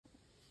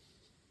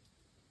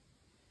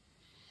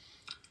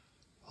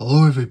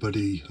Hello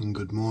everybody and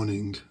good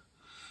morning.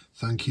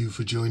 Thank you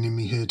for joining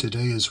me here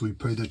today as we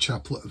pray the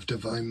Chaplet of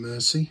Divine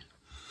Mercy.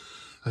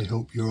 I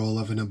hope you're all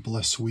having a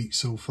blessed week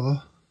so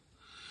far.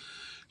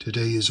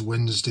 Today is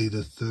Wednesday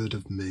the 3rd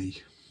of May.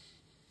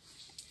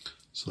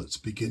 So let's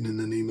begin in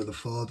the name of the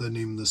Father,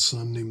 name of the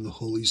Son, name of the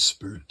Holy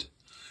Spirit.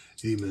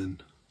 Amen.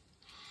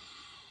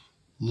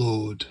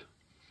 Lord,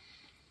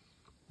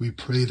 we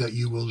pray that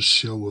you will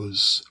show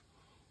us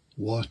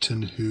what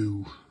and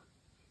who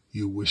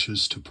you wish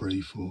us to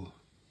pray for.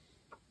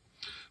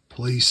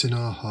 Place in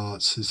our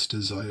hearts this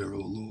desire, O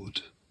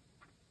Lord.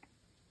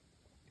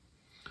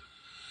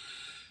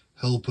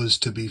 Help us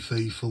to be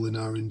faithful in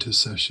our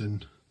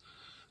intercession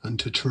and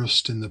to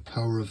trust in the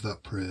power of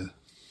that prayer.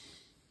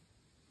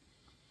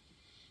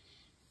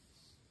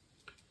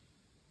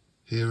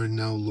 Here and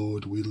now,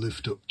 Lord, we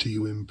lift up to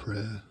you in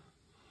prayer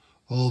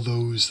all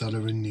those that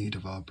are in need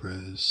of our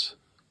prayers.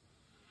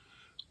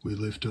 We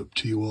lift up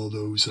to you all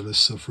those that are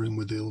suffering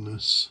with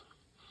illness.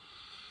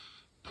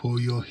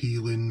 Pour your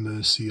healing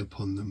mercy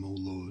upon them, O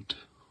Lord.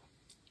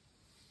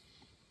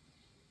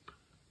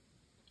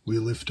 We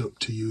lift up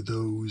to you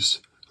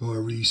those who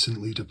are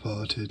recently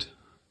departed,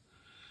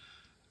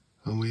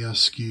 and we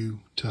ask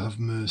you to have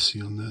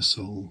mercy on their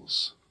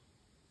souls.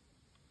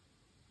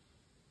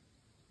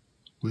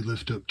 We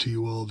lift up to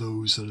you all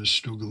those that are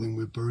struggling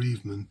with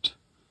bereavement,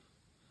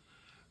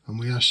 and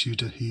we ask you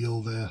to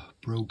heal their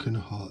broken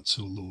hearts,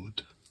 O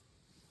Lord.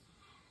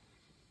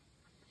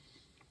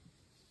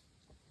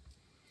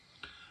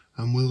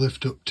 And we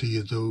lift up to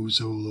you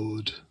those, O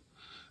Lord,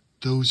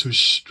 those who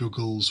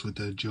struggles with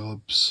their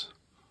jobs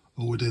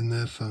or within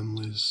their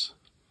families,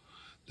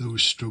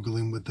 those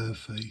struggling with their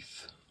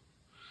faith.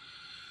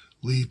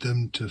 Lead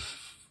them to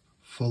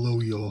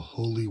follow your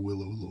holy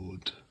will, O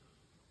Lord.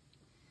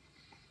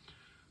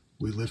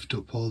 We lift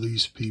up all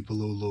these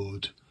people, O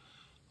Lord,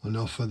 and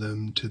offer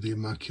them to the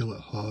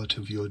Immaculate Heart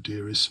of your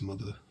dearest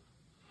Mother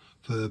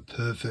for her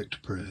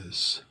perfect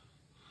prayers.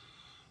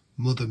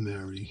 Mother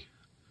Mary,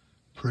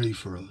 pray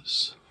for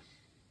us.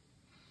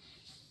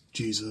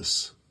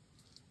 Jesus,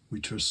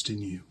 we trust in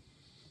you.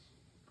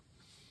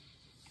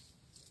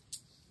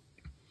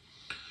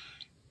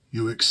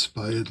 You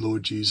expired,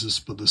 Lord Jesus,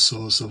 but the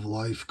source of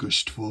life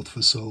gushed forth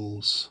for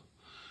souls,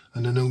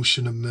 and an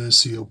ocean of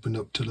mercy opened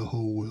up to the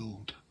whole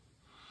world.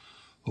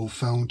 O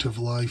fount of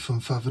life,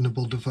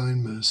 unfathomable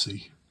divine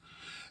mercy,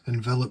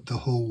 envelop the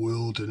whole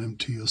world and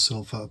empty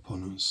yourself out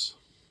upon us.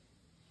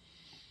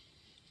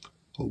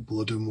 O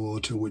blood and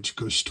water which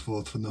gushed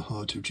forth from the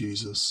heart of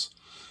Jesus,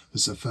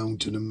 as a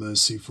fountain of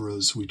mercy for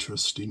us, we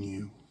trust in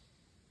you.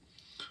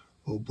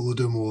 O blood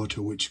and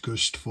water which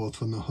gushed forth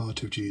from the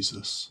heart of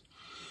Jesus,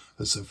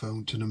 as a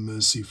fountain of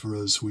mercy for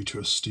us, we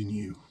trust in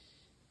you.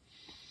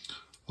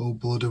 O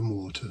blood and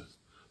water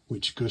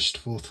which gushed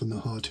forth from the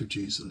heart of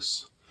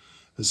Jesus,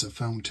 as a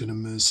fountain of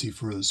mercy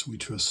for us, we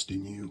trust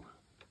in you.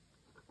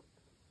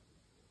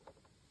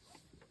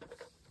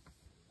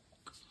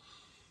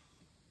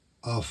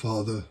 Our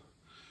Father,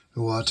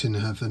 who art in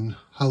heaven,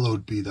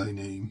 hallowed be thy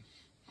name.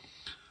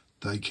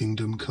 Thy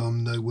kingdom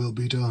come, thy will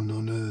be done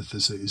on earth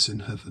as it is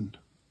in heaven.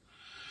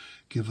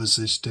 Give us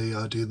this day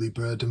our daily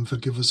bread, and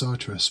forgive us our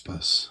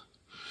trespass,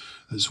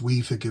 as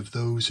we forgive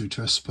those who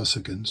trespass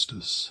against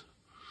us.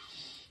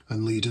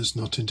 And lead us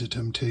not into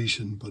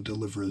temptation, but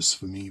deliver us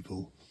from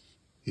evil.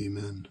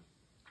 Amen.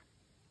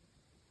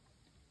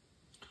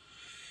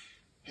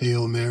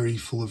 Hail Mary,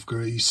 full of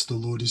grace, the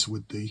Lord is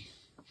with thee.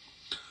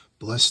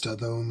 Blessed art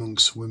thou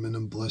amongst women,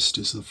 and blessed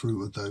is the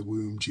fruit of thy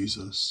womb,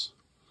 Jesus.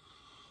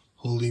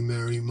 Holy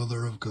Mary,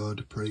 Mother of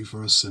God, pray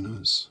for us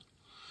sinners,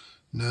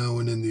 now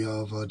and in the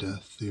hour of our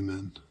death.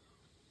 Amen.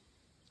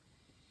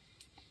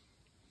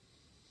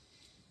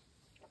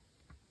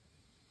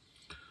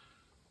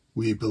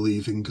 We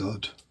believe in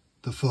God,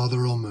 the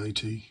Father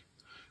Almighty,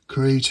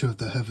 Creator of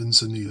the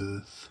heavens and the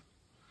earth,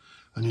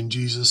 and in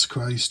Jesus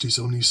Christ, his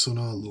only Son,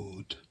 our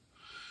Lord,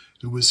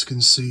 who was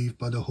conceived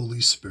by the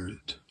Holy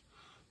Spirit,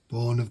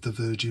 born of the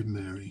Virgin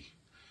Mary.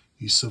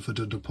 He suffered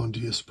under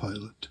Pontius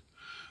Pilate,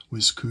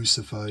 was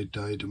crucified,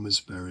 died, and was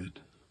buried.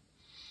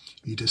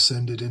 He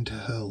descended into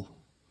hell.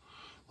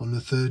 On the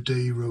third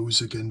day he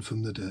rose again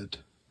from the dead.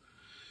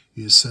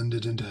 He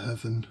ascended into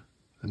heaven,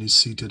 and is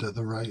seated at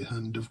the right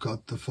hand of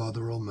God the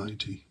Father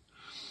Almighty.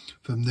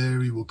 From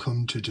there he will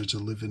come to judge the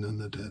living and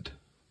the dead.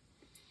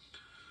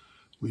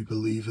 We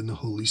believe in the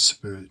Holy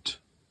Spirit,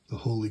 the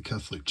Holy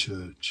Catholic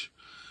Church,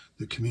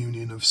 the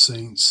communion of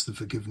saints, the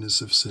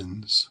forgiveness of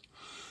sins,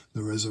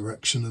 the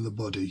resurrection of the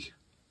body,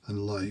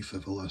 and life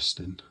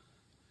everlasting.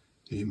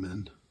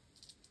 Amen.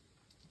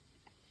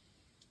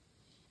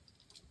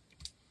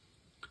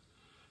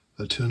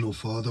 Eternal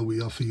Father,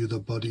 we offer you the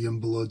body and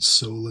blood,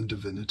 soul and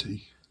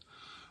divinity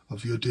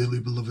of your dearly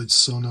beloved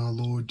Son, our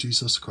Lord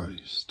Jesus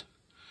Christ,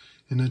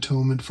 in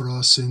atonement for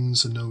our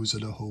sins and those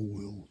of the whole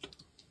world.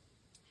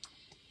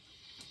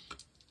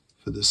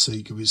 For the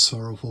sake of his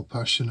sorrowful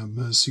passion, have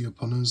mercy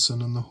upon us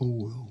and on the whole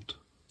world.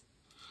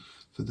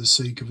 For the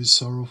sake of his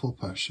sorrowful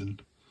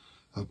passion,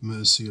 have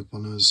mercy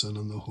upon us and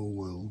on the whole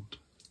world.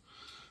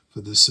 For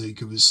the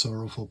sake of his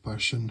sorrowful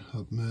passion,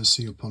 have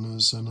mercy upon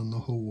us and on the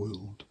whole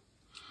world.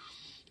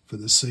 For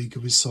the sake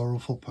of his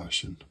sorrowful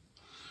passion,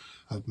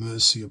 have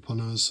mercy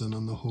upon us and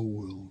on the whole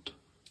world.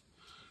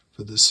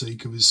 For the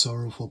sake of his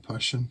sorrowful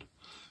passion,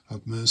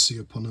 have mercy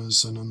upon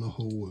us and on the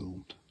whole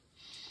world.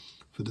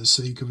 For the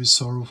sake of his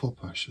sorrowful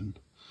passion,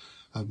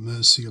 have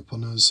mercy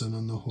upon us and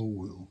on the whole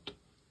world.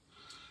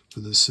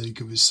 For the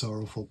sake of his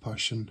sorrowful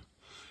passion,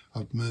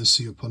 have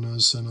mercy upon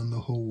us and on the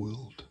whole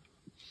world.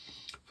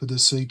 For the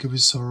sake of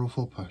his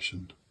sorrowful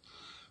passion,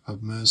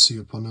 have mercy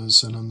upon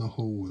us and on the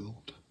whole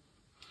world.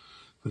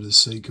 For the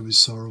sake of his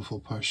sorrowful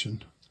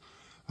passion,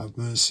 have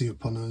mercy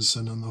upon us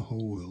and on the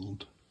whole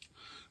world.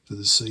 For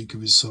the sake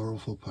of his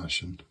sorrowful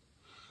passion,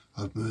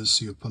 have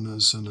mercy upon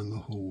us and on the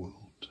whole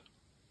world.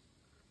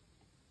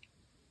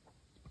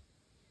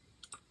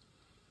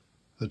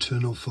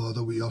 Eternal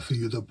Father, we offer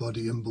you the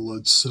body and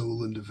blood,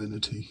 soul and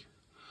divinity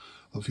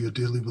of your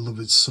dearly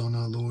beloved Son,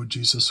 our Lord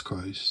Jesus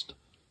Christ,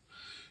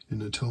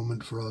 in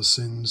atonement for our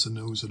sins and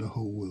those of the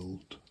whole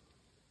world.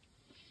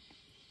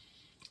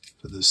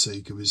 For the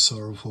sake of his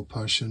sorrowful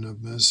passion,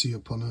 have mercy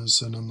upon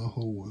us and on the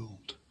whole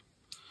world.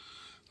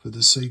 For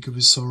the sake of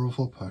his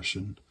sorrowful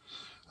passion,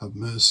 have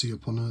mercy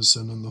upon us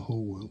and on the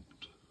whole world.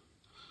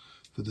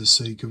 For the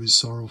sake of his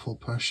sorrowful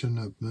passion,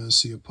 have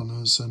mercy upon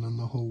us and on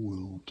the whole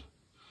world.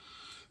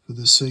 For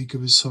the sake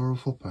of his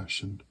sorrowful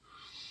passion,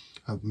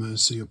 have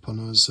mercy upon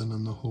us and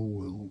on the whole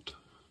world.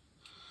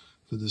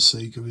 For the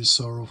sake of his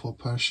sorrowful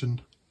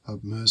passion,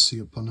 have mercy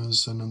upon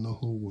us and on the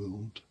whole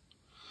world.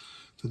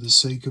 For the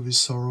sake of his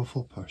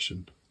sorrowful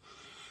passion,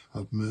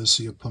 have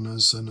mercy upon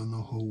us and on the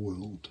whole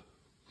world.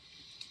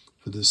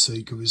 For the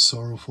sake of his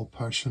sorrowful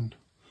passion,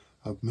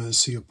 have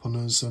mercy upon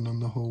us and on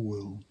the whole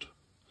world.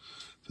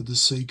 For the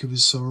sake of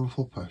his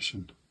sorrowful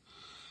passion,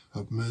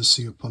 have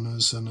mercy upon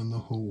us and on the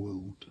whole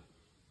world.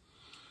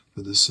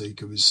 For the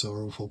sake of his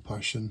sorrowful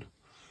passion,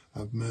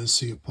 have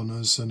mercy upon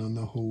us and on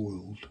the whole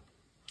world.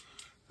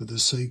 For the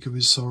sake of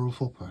his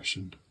sorrowful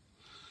passion,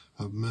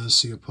 have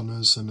mercy upon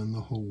us and on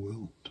the whole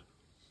world.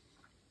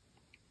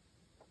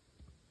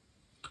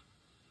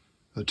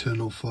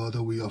 Eternal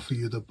Father, we offer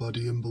you the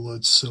body and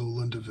blood, soul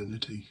and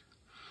divinity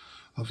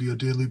of your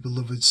dearly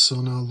beloved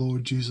Son, our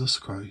Lord Jesus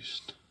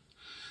Christ,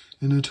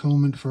 in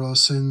atonement for our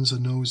sins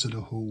and those of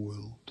the whole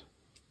world.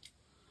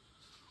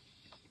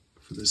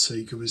 For the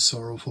sake of his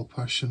sorrowful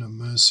passion, have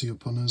mercy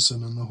upon us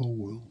and on the whole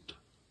world.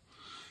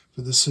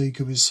 For the sake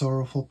of his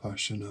sorrowful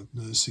passion, have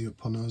mercy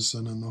upon us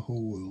and on the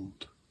whole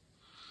world.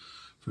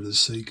 For the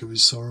sake of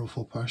his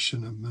sorrowful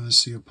passion, have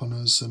mercy upon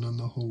us and on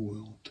the whole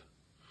world.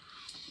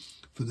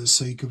 For the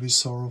sake of his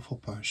sorrowful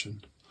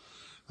passion,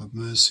 have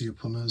mercy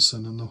upon us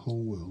and on the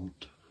whole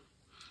world.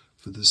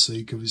 For the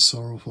sake of his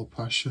sorrowful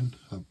passion,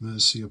 have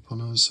mercy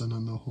upon us and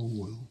on the whole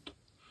world.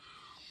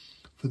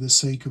 For the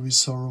sake of his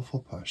sorrowful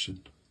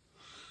passion,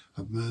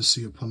 have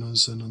mercy upon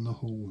us and on the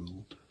whole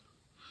world.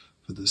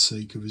 For the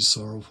sake of his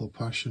sorrowful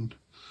passion,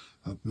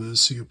 have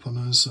mercy upon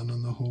us and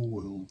on the whole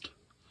world.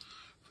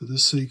 For the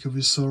sake of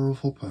his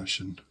sorrowful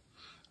passion,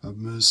 have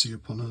mercy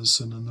upon us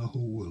and on the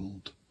whole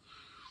world.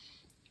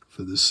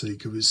 For the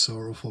sake of his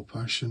sorrowful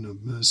passion,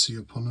 have mercy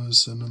upon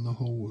us and on the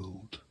whole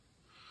world.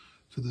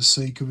 For the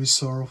sake of his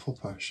sorrowful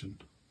passion,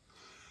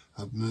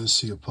 have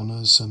mercy upon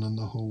us and on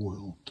the whole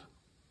world.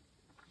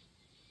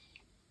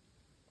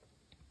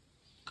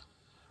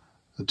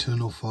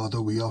 Eternal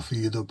Father, we offer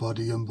you the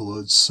body and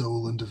blood,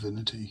 soul and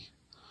divinity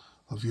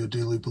of your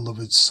dearly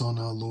beloved Son,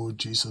 our Lord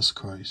Jesus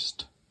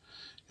Christ,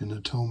 in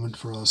atonement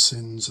for our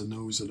sins and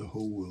those of the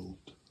whole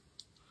world.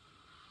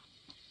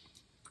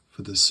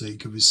 For the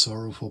sake of his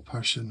sorrowful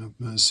passion, have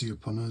mercy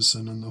upon us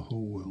and on the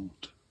whole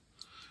world.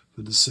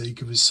 For the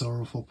sake of his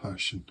sorrowful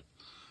passion,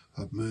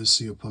 have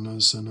mercy upon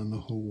us and on the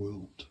whole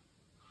world.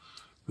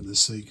 For the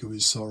sake of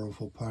his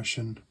sorrowful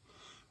passion,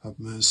 have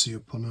mercy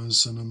upon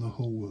us and on the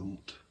whole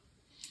world.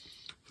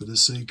 For the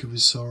sake of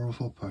his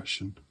sorrowful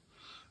passion,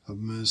 have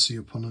mercy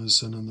upon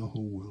us and on the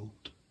whole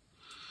world.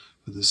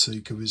 For the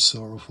sake of his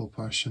sorrowful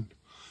passion,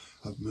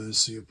 have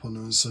mercy upon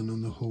us and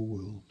on the whole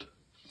world.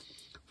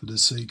 For the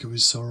sake of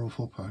his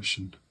sorrowful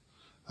passion,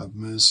 have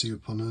mercy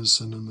upon us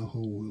and on the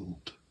whole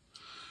world.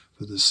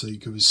 For the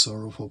sake of his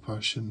sorrowful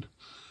passion,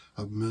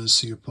 have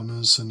mercy upon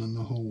us and on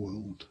the whole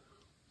world.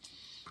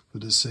 For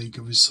the sake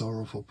of his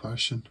sorrowful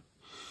passion,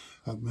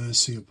 have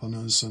mercy upon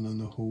us and on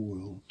the whole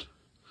world.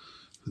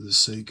 For the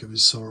sake of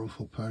his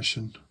sorrowful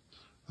passion,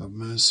 have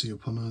mercy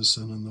upon us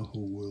and on the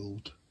whole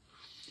world.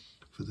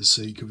 For the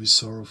sake of his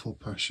sorrowful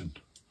passion,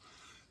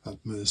 have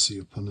mercy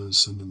upon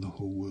us and on the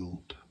whole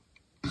world.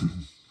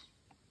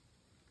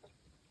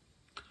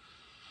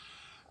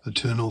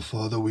 Eternal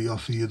Father, we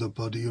offer you the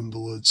body and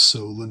blood,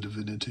 soul and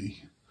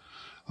divinity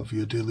of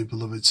your dearly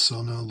beloved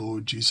Son, our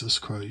Lord Jesus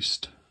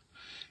Christ,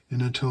 in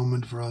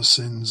atonement for our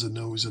sins and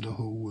those of the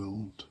whole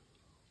world.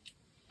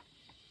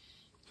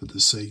 For the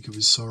sake of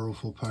his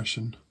sorrowful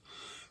passion,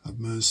 have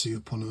mercy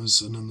upon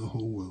us and on the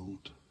whole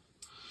world.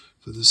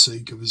 For the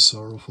sake of his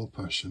sorrowful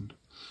passion,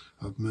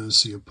 have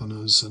mercy upon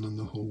us and on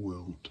the whole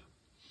world.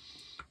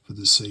 For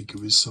the sake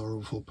of his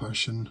sorrowful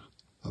passion,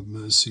 have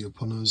mercy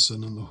upon us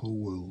and on the whole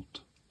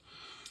world.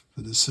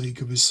 For the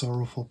sake of his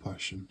sorrowful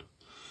passion,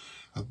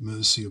 have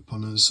mercy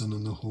upon us and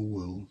on the whole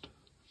world.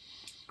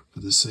 For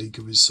the sake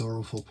of his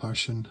sorrowful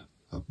passion,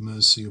 have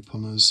mercy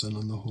upon us and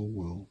on the whole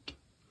world.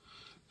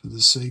 For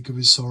the sake of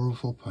his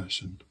sorrowful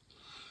passion,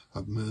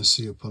 have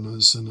mercy upon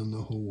us and on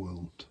the whole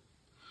world.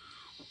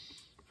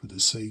 For the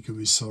sake of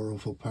his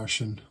sorrowful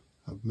passion,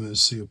 have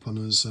mercy upon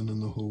us and on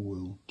the whole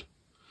world.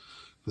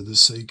 For the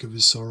sake of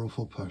his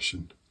sorrowful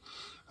passion,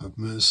 have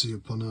mercy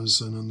upon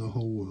us and on the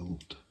whole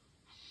world.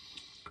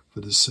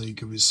 For the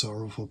sake of his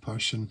sorrowful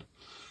passion,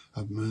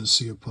 have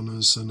mercy upon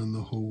us and on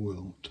the whole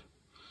world.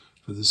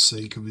 For the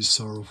sake of his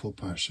sorrowful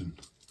passion,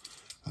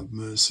 have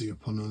mercy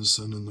upon us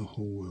and on the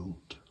whole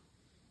world.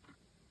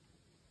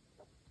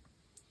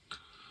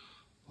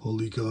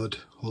 Holy God,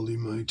 Holy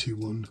Mighty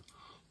One,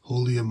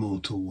 Holy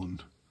Immortal One,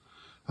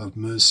 have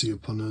mercy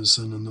upon us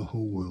and on the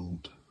whole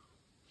world.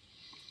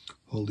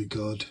 Holy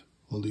God,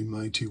 Holy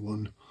Mighty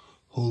One,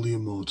 Holy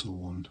Immortal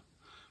One,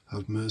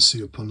 have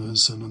mercy upon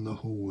us and on the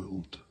whole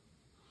world.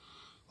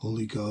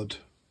 Holy God,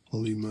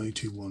 Holy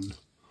Mighty One,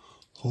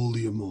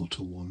 Holy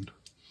Immortal One,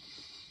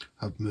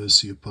 have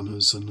mercy upon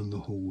us and on the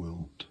whole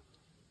world.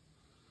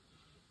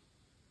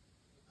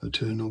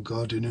 Eternal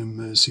God, in whom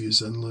mercy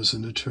is endless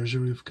and a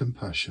treasury of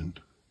compassion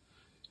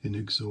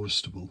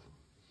inexhaustible,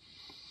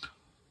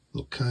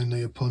 look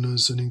kindly upon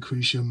us and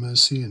increase your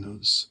mercy in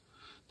us,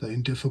 that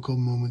in difficult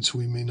moments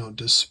we may not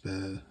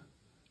despair,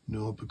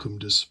 nor become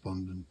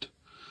despondent,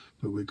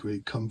 but with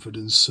great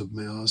confidence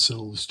submit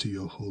ourselves to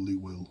your holy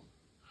will,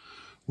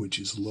 which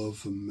is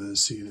love and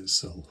mercy in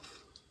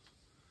itself.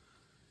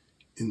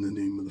 In the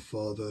name of the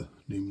Father,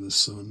 name of the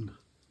Son,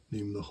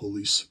 name of the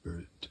Holy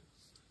Spirit.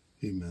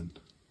 Amen.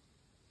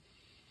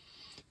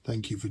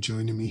 Thank you for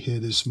joining me here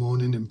this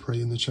morning in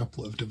praying the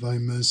Chaplet of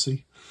Divine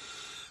Mercy.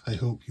 I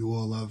hope you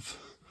all have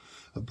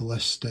a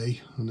blessed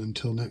day, and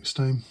until next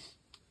time,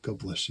 God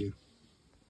bless you.